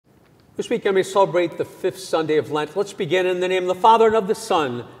This weekend we celebrate the fifth Sunday of Lent. Let's begin in the name of the Father, and of the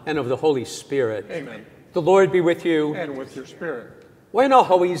Son, and of the Holy Spirit. Amen. The Lord be with you. And with your spirit. Well, I know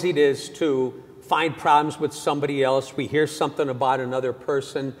how easy it is to find problems with somebody else. We hear something about another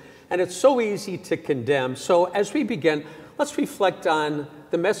person, and it's so easy to condemn. So as we begin, let's reflect on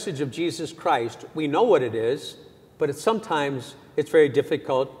the message of Jesus Christ. We know what it is, but sometimes it's very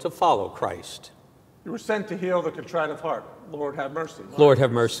difficult to follow Christ. You were sent to heal the contrite of heart. Lord, have mercy. Lord,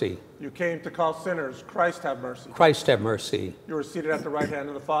 have mercy. You came to call sinners. Christ, have mercy. Christ, have mercy. You are seated at the right hand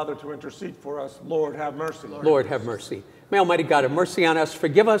of the Father to intercede for us. Lord, have mercy. Lord, have mercy. May Almighty God have mercy on us,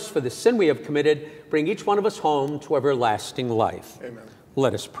 forgive us for the sin we have committed, bring each one of us home to everlasting life. Amen.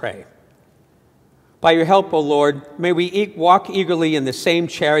 Let us pray. By your help, O Lord, may we walk eagerly in the same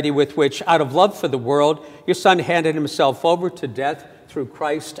charity with which, out of love for the world, your Son handed himself over to death through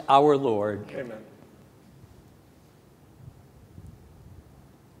Christ our Lord. Amen.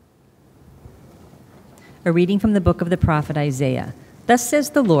 A reading from the book of the prophet Isaiah. Thus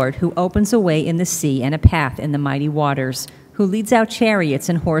says the Lord, who opens a way in the sea and a path in the mighty waters, who leads out chariots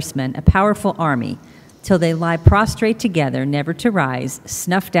and horsemen, a powerful army, till they lie prostrate together, never to rise,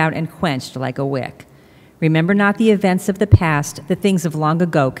 snuffed out and quenched like a wick. Remember not the events of the past, the things of long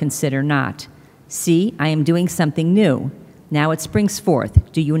ago consider not. See, I am doing something new. Now it springs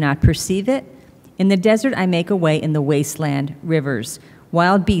forth. Do you not perceive it? In the desert I make a way, in the wasteland, rivers.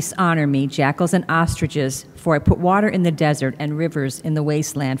 Wild beasts honor me, jackals and ostriches, for I put water in the desert and rivers in the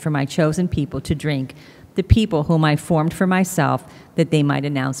wasteland for my chosen people to drink, the people whom I formed for myself, that they might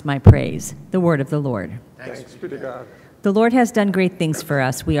announce my praise. The word of the Lord. Thanks be to God. The Lord has done great things for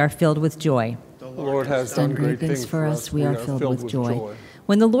us. We are filled with joy. The Lord has done great things for us. We are filled with joy.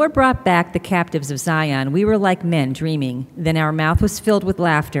 When the Lord brought back the captives of Zion, we were like men dreaming. Then our mouth was filled with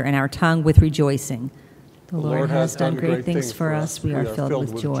laughter and our tongue with rejoicing. The Lord has done great things for us. We are filled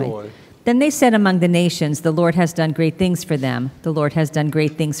with joy. Then they said among the nations, the Lord has done great things for them. The Lord has done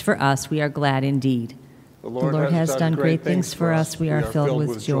great things for us. We are glad indeed. The Lord has done great things for us. We are filled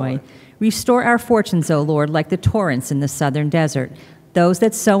with joy. Restore our fortunes, O Lord, like the torrents in the southern desert. Those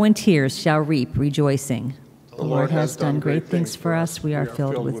that sow in tears shall reap rejoicing. The Lord has done great things for us. We are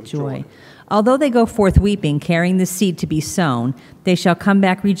filled with joy. Although they go forth weeping, carrying the seed to be sown, they shall come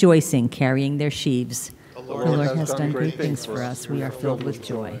back rejoicing, carrying their sheaves. The Lord has done great things for us. We are filled with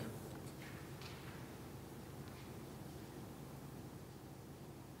joy.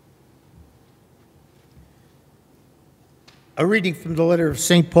 A reading from the letter of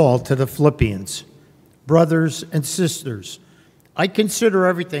St. Paul to the Philippians. Brothers and sisters, I consider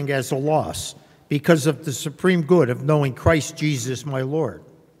everything as a loss because of the supreme good of knowing Christ Jesus my Lord.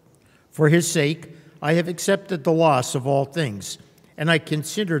 For his sake, I have accepted the loss of all things, and I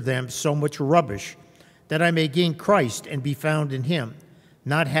consider them so much rubbish that I may gain Christ and be found in him,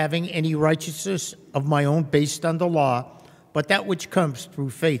 not having any righteousness of my own based on the law, but that which comes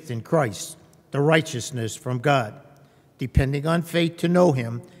through faith in Christ, the righteousness from God, depending on faith to know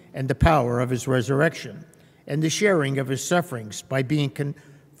him and the power of his resurrection, and the sharing of his sufferings by being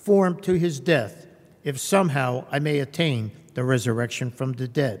conformed to his death, if somehow I may attain the resurrection from the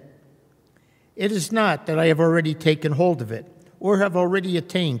dead. It is not that I have already taken hold of it, or have already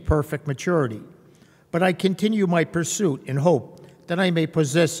attained perfect maturity, but I continue my pursuit in hope that I may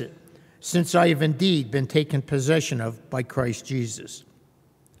possess it, since I have indeed been taken possession of by Christ Jesus.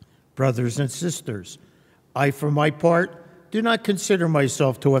 Brothers and sisters, I, for my part, do not consider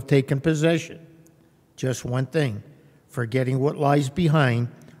myself to have taken possession. Just one thing, forgetting what lies behind,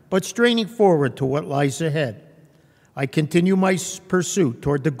 but straining forward to what lies ahead. I continue my pursuit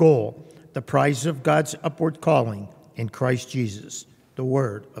toward the goal, the prize of God's upward calling in Christ Jesus. The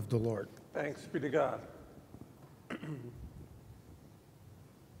word of the Lord. Thanks be to God.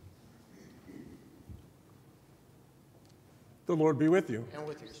 The Lord be with you. And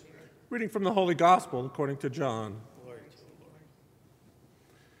with your spirit. Reading from the Holy Gospel according to John. Glory to the Lord.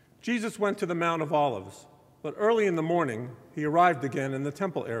 Jesus went to the Mount of Olives, but early in the morning he arrived again in the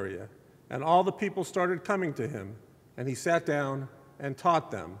temple area, and all the people started coming to him, and he sat down and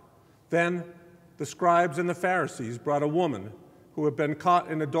taught them. Then the scribes and the Pharisees brought a woman who had been caught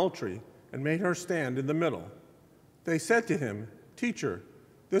in adultery and made her stand in the middle. They said to him, "Teacher,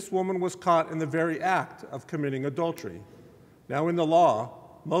 this woman was caught in the very act of committing adultery. Now in the law,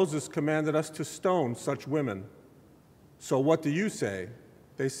 Moses commanded us to stone such women. So what do you say?"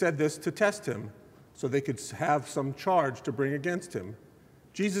 They said this to test him, so they could have some charge to bring against him.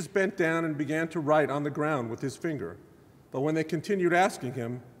 Jesus bent down and began to write on the ground with his finger. But when they continued asking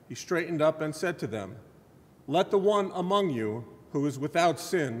him, he straightened up and said to them, "Let the one among you who is without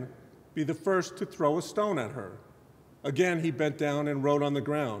sin be the first to throw a stone at her." Again he bent down and wrote on the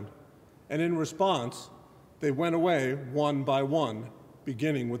ground. And in response, they went away one by one,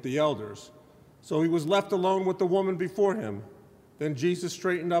 beginning with the elders. So he was left alone with the woman before him. Then Jesus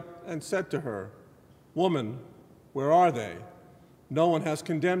straightened up and said to her, "Woman, where are they? No one has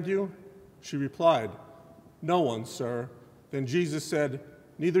condemned you?" She replied, "No one, sir." Then Jesus said,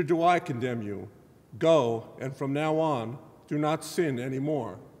 "Neither do I condemn you. Go, and from now on, do not sin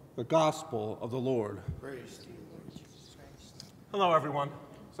anymore." The gospel of the Lord. Praise to you, Lord Jesus Christ. Hello, everyone.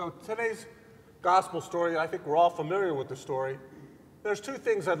 So today's gospel story, I think we're all familiar with the story. There's two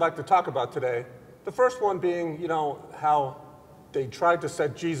things I'd like to talk about today. The first one being, how they tried to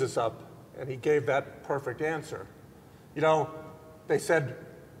set Jesus up, and he gave that perfect answer. They said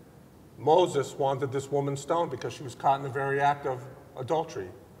Moses wanted this woman stoned because she was caught in the very act of adultery.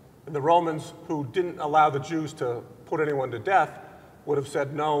 And the Romans, who didn't allow the Jews to put anyone to death, would have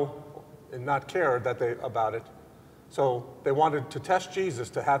said no and not cared about it. So they wanted to test Jesus,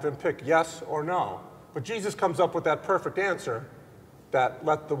 to have him pick yes or no. But Jesus comes up with that perfect answer, that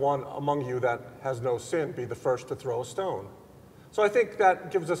let the one among you that has no sin be the first to throw a stone. So I think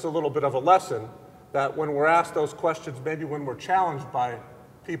that gives us a little bit of a lesson, that when we're asked those questions, maybe when we're challenged by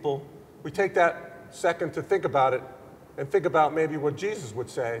people, we take that second to think about it and think about maybe what Jesus would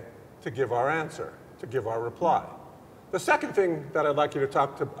say to give our answer, to give our reply. The second thing that I'd like you to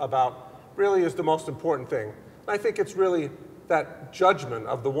talk about really is the most important thing. I think it's really that judgment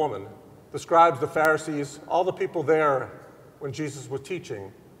of the woman. The scribes, the Pharisees, all the people there when Jesus was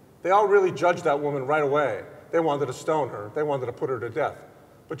teaching, they all really judged that woman right away. They wanted to stone her. They wanted to put her to death.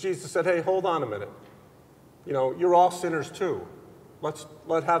 But Jesus said, "Hey, hold on a minute. You're all sinners too. Let's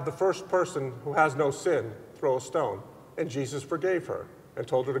have the first person who has no sin throw a stone." And Jesus forgave her and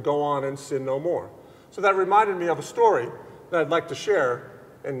told her to go on and sin no more. So that reminded me of a story that I'd like to share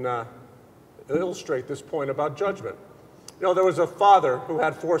and illustrate this point about judgment. There was a father who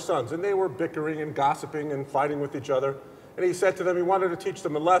had 4 sons, and they were bickering and gossiping and fighting with each other. And he said to them, he wanted to teach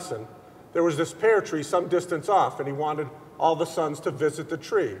them a lesson. There was this pear tree some distance off, and he wanted all the sons to visit the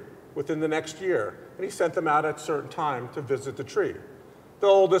tree within the next year. And he sent them out at a certain time to visit the tree. The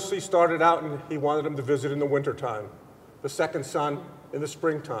oldest, he started out, and he wanted them to visit in the wintertime. The second son in the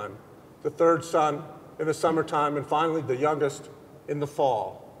springtime. The third son in the summertime, and finally the youngest in the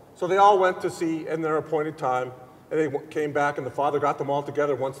fall. So they all went to see in their appointed time, and they came back, and the father got them all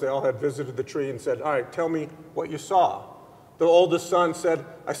together once they all had visited the tree and said, "All right, tell me what you saw." The oldest son said,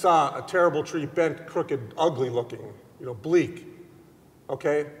 "I saw a terrible tree, bent, crooked, ugly looking, bleak."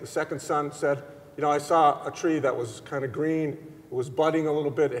 Okay, the second son said, "I saw a tree that was kind of green, it was budding a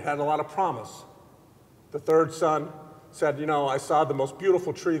little bit, it had a lot of promise." The third son said, "I saw the most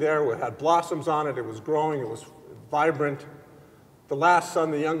beautiful tree there, it had blossoms on it, it was growing, it was vibrant." The last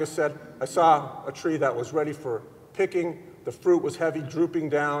son, the youngest, said, "I saw a tree that was ready for picking, the fruit was heavy, drooping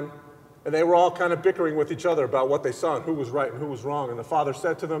down." And they were all kind of bickering with each other about what they saw and who was right and who was wrong. And the father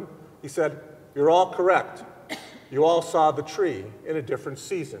said to them, he said, "You're all correct. You all saw the tree in a different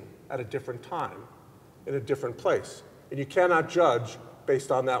season, at a different time, in a different place. And you cannot judge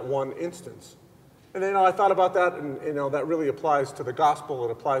based on that one instance." And I thought about that, and that really applies to the gospel.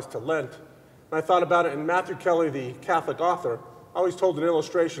 It applies to Lent. And I thought about it, and Matthew Kelly, the Catholic author, always told an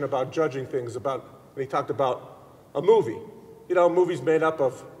illustration about judging things, when he talked about a movie. A movie's made up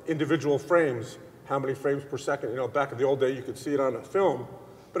of individual frames, how many frames per second. Back in the old day, you could see it on a film.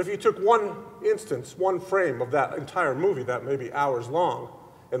 But if you took one instance, one frame of that entire movie that may be hours long,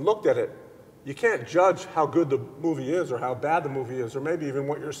 and looked at it, you can't judge how good the movie is or how bad the movie is or maybe even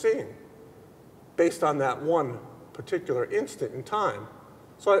what you're seeing based on that one particular instant in time.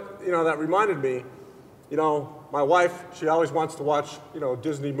 So, that reminded me, my wife, she always wants to watch,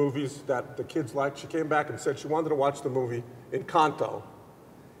 Disney movies that the kids like. She came back and said she wanted to watch the movie Encanto.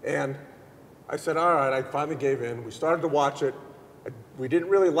 And I said, all right, I finally gave in. We started to watch it. We didn't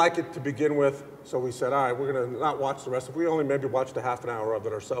really like it to begin with, so we said, all right, we're going to not watch the rest of it. We only maybe watched a half an hour of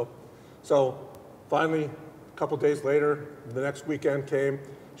it or so. So finally, a couple days later, the next weekend came.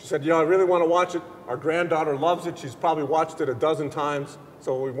 She said, I really want to watch it. Our granddaughter loves it. She's probably watched it a dozen times.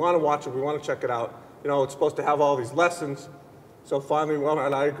 So we want to watch it. We want to check it out. It's supposed to have all these lessons. So finally,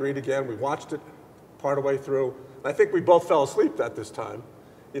 and I agreed again. We watched it part of the way through. And I think we both fell asleep at this time,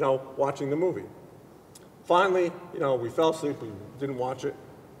 watching the movie. Finally, we fell asleep. We didn't watch it.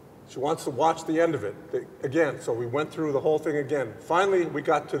 She wants to watch the end of it again. So we went through the whole thing again. Finally, we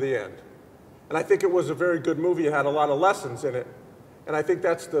got to the end. And I think it was a very good movie. It had a lot of lessons in it. And I think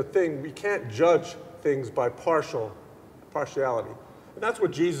that's the thing. We can't judge things by partiality. And that's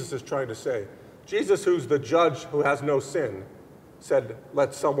what Jesus is trying to say. Jesus, who's the judge who has no sin, said,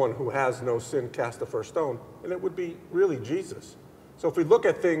 let someone who has no sin cast the first stone. And it would be really Jesus. So if we look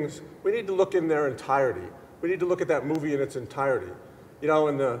at things, we need to look in their entirety. We need to look at that movie in its entirety. You know,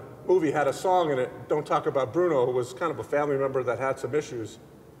 and the movie had a song in it, Don't Talk About Bruno, who was kind of a family member that had some issues.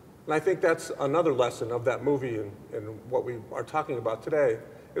 And I think that's another lesson of that movie and what we are talking about today,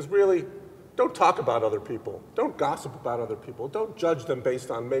 is really don't talk about other people. Don't gossip about other people. Don't judge them based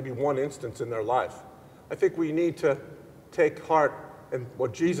on maybe one instance in their life. I think we need to take heart in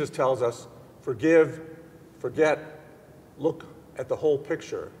what Jesus tells us: forgive, forget, look at the whole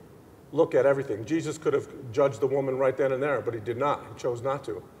picture. Look at everything. Jesus could have judged the woman right then and there, but he did not. He chose not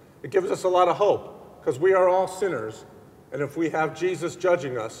to. It gives us a lot of hope, because we are all sinners, and if we have Jesus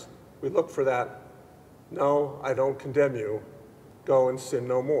judging us, we look for that. No, I don't condemn you. Go and sin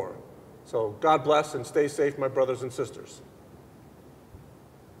no more. So God bless and stay safe, my brothers and sisters.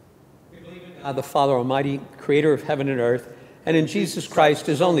 God the Father Almighty, creator of heaven and earth, and in Jesus Christ,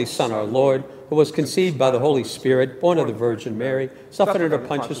 his only Son, our Lord, who was conceived by the Holy Spirit, born of the Virgin Mary, suffered under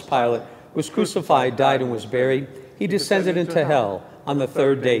Pontius Pilate, was crucified, died, and was buried. He descended into hell. On the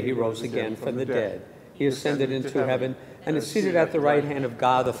third day he rose again from the dead. He ascended into heaven and is seated at the right hand of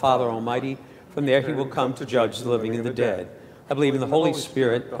God the Father Almighty. From there he will come to judge the living and the dead. I believe in the Holy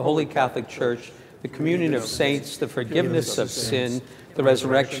Spirit, the Holy Catholic Church, the communion of saints, the forgiveness of sin, the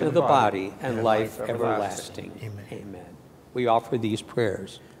resurrection of the body, and life everlasting. Amen. We offer these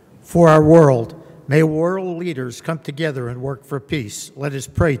prayers. For our world, may world leaders come together and work for peace. Let us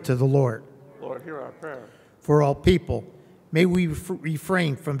pray to the Lord. Lord, hear our prayer. For all people, may we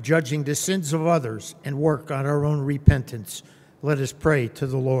refrain from judging the sins of others and work on our own repentance. Let us pray to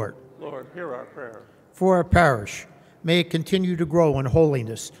the Lord. Lord, hear our prayer. For our parish, may it continue to grow in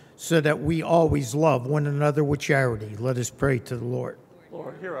holiness so that we always love one another with charity. Let us pray to the Lord.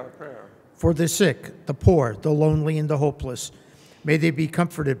 Lord, hear our prayer. For the sick, the poor, the lonely, and the hopeless, may they be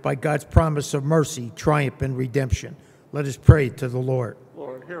comforted by God's promise of mercy, triumph, and redemption. Let us pray to the Lord.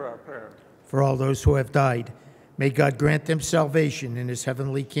 Lord, hear our prayer. For all those who have died, may God grant them salvation in his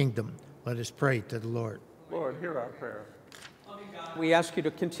heavenly kingdom. Let us pray to the Lord. Lord, hear our prayer. We ask you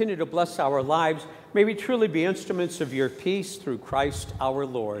to continue to bless our lives. May we truly be instruments of your peace through Christ our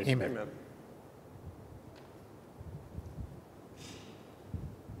Lord. Amen. Amen.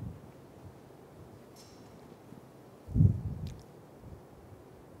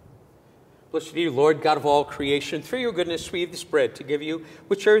 Blessed are you, Lord, God of all creation. Through your goodness we eat this bread to give you,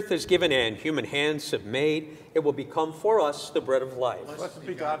 which earth has given and human hands have made. It will become for us the bread of life. Blessed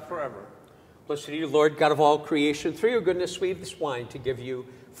be God forever. Blessed are you, Lord, God of all creation. Through your goodness we eat this wine to give you,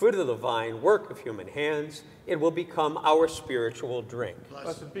 fruit of the vine, work of human hands. It will become our spiritual drink.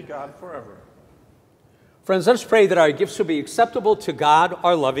 Blessed be God forever. Friends, let us pray that our gifts will be acceptable to God,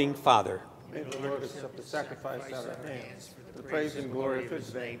 our loving Father. May the Lord accept the sacrifice at our hands, the praise and glory of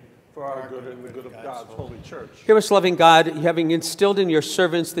his name, for our good and the good of God's holy church. Hear us, loving God, having instilled in your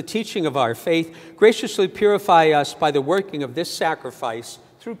servants the teaching of our faith, graciously purify us by the working of this sacrifice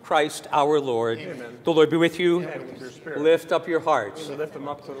through Christ our Lord. Amen. The Lord be with you. And with your spirit. Lift up your hearts. We lift them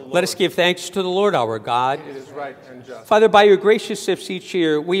up to the Lord. Let us give thanks to the Lord our God. It is right and just. Father, by your gracious gifts each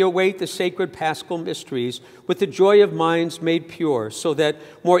year, we await the sacred paschal mysteries with the joy of minds made pure, so that,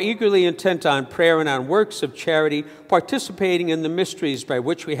 more eagerly intent on prayer and on works of charity, participating in the mysteries by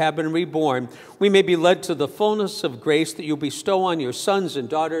which we have been reborn, we may be led to the fullness of grace that you bestow on your sons and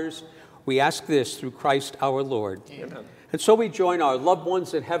daughters. We ask this through Christ our Lord. Amen. And so we join our loved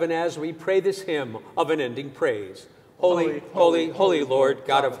ones in heaven as we pray this hymn of unending praise. Holy, holy, holy Lord,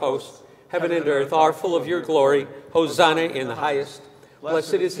 God of hosts, heaven and earth are full of your glory. Hosanna in the highest.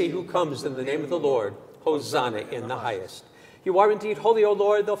 Blessed is he who comes in the name of the Lord. Hosanna in the highest. You are indeed holy, O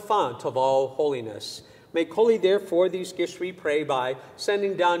Lord, the fount of all holiness. Make holy, therefore, these gifts, we pray, by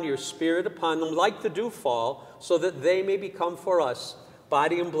sending down your Spirit upon them like the dewfall, so that they may become for us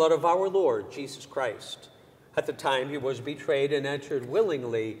body and blood of our Lord Jesus Christ. At the time he was betrayed and entered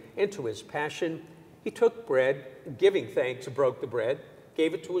willingly into his passion, he took bread, giving thanks, broke the bread,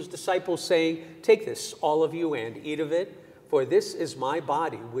 gave it to his disciples, saying, "Take this, all of you, and eat of it, for this is my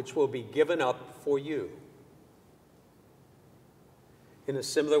body, which will be given up for you." In a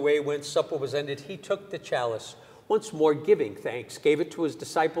similar way, when supper was ended, he took the chalice, once more giving thanks, gave it to his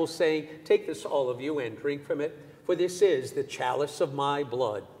disciples, saying, "Take this, all of you, and drink from it, for this is the chalice of my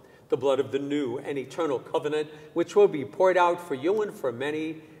blood, the blood of the new and eternal covenant, which will be poured out for you and for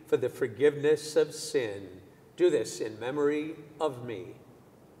many for the forgiveness of sin. Do this in memory of me."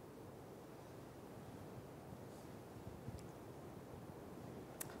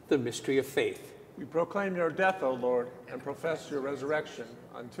 The mystery of faith. We proclaim your death, O Lord, and profess your resurrection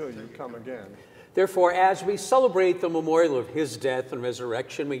until you come again. Therefore, as we celebrate the memorial of his death and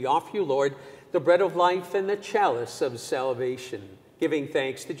resurrection, we offer you, Lord, the bread of life and the chalice of salvation. giving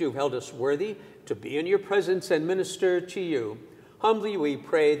thanks that you've held us worthy to be in your presence and minister to you. Humbly we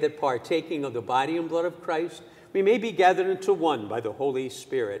pray that partaking of the body and blood of Christ, we may be gathered into one by the Holy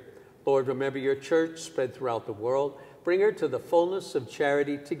Spirit. Lord, remember your church spread throughout the world. Bring her to the fullness of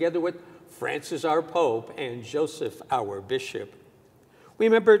charity, together with Francis, our Pope, and Joseph, our Bishop. We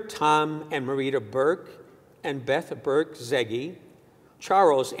remember Tom and Marita Burke and Beth Burke Zeggy,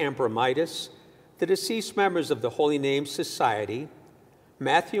 Charles Ambramitis, the deceased members of the Holy Name Society,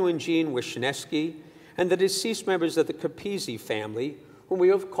 Matthew and Jean Wisniewski, and the deceased members of the Capizzi family, whom we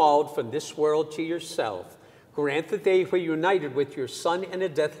have called from this world to yourself. Grant that they who are united with your Son in a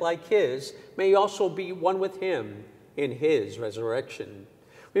death like his may also be one with him in his resurrection.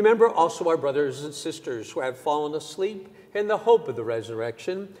 Remember also our brothers and sisters who have fallen asleep in the hope of the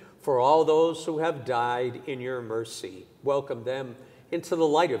resurrection, for all those who have died in your mercy. Welcome them into the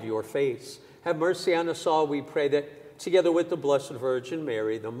light of your face. Have mercy on us all, we pray, that together with the Blessed Virgin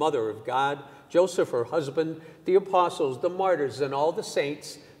Mary, the Mother of God, Joseph, her husband, the apostles, the martyrs, and all the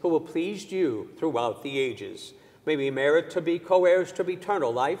saints who have pleased you throughout the ages, may we merit to be co-heirs to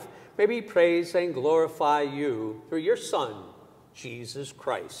eternal life. May we praise and glorify you through your Son, Jesus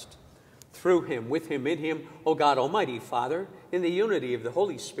Christ. Through him, with him, in him, O God, Almighty Father, in the unity of the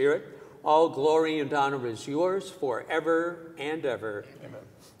Holy Spirit, all glory and honor is yours forever and ever. Amen.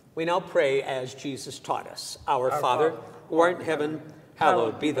 We now pray as Jesus taught us. Our Father, who art in heaven,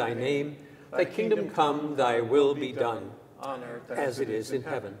 hallowed be thy name. Thy kingdom come, thy will be done, on earth as it is in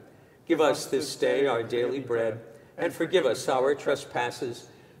heaven. Give us this day our daily bread, and forgive us our trespasses,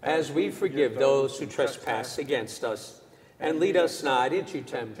 as we forgive those who trespass against us. And lead us not into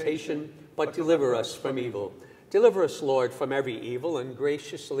temptation, but deliver us from evil. Deliver us, Lord, from every evil, and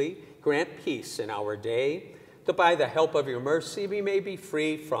graciously grant peace in our day, that by the help of your mercy we may be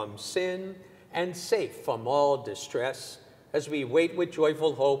free from sin and safe from all distress, as we wait with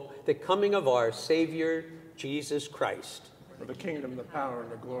joyful hope the coming of our Savior, Jesus Christ. For the kingdom, the power,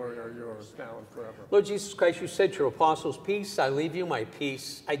 and the glory are yours, now and forever. Lord Jesus Christ, you said to your apostles, peace I leave you, my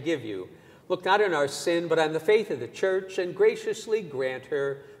peace I give you. Look not on our sin, but on the faith of the church, and graciously grant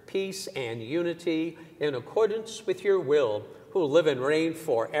her peace and unity in accordance with your will, who live and reign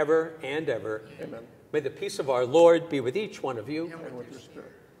forever and ever. Amen. May the peace of our Lord be with each one of you. And with your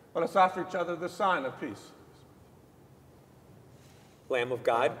spirit. Let us offer each other the sign of peace. Lamb of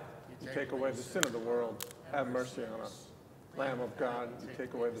God, you take away the sin of the world, have mercy on us. Lamb of God, you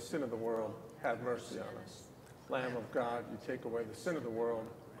take away the sin of the world, have mercy on us. Lamb of God, you take away the sin of the world,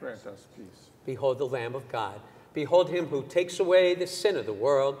 grant us peace. behold the Lamb of God. Behold him who takes away the sin of the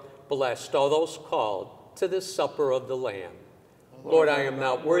world. Blessed are those called to the supper of the Lamb. Lord, I am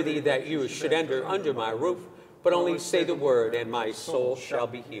not worthy that you should enter under my roof, but only say the word, and my soul shall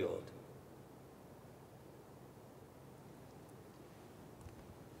be healed.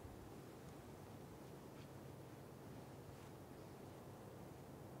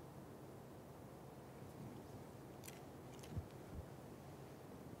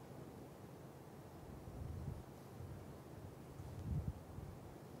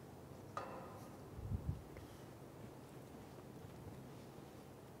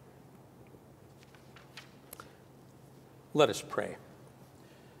 Let us pray.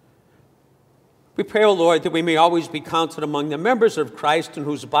 We pray, O Lord, that we may always be counted among the members of Christ, in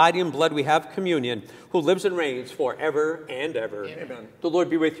whose body and blood we have communion, who lives and reigns forever and ever. Amen. The Lord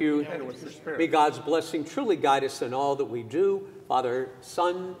be with you. And with your spirit. May God's blessing truly guide us in all that we do, Father,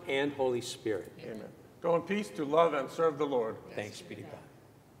 Son, and Holy Spirit. Amen. Go in peace to love and serve the Lord. Thanks be to God.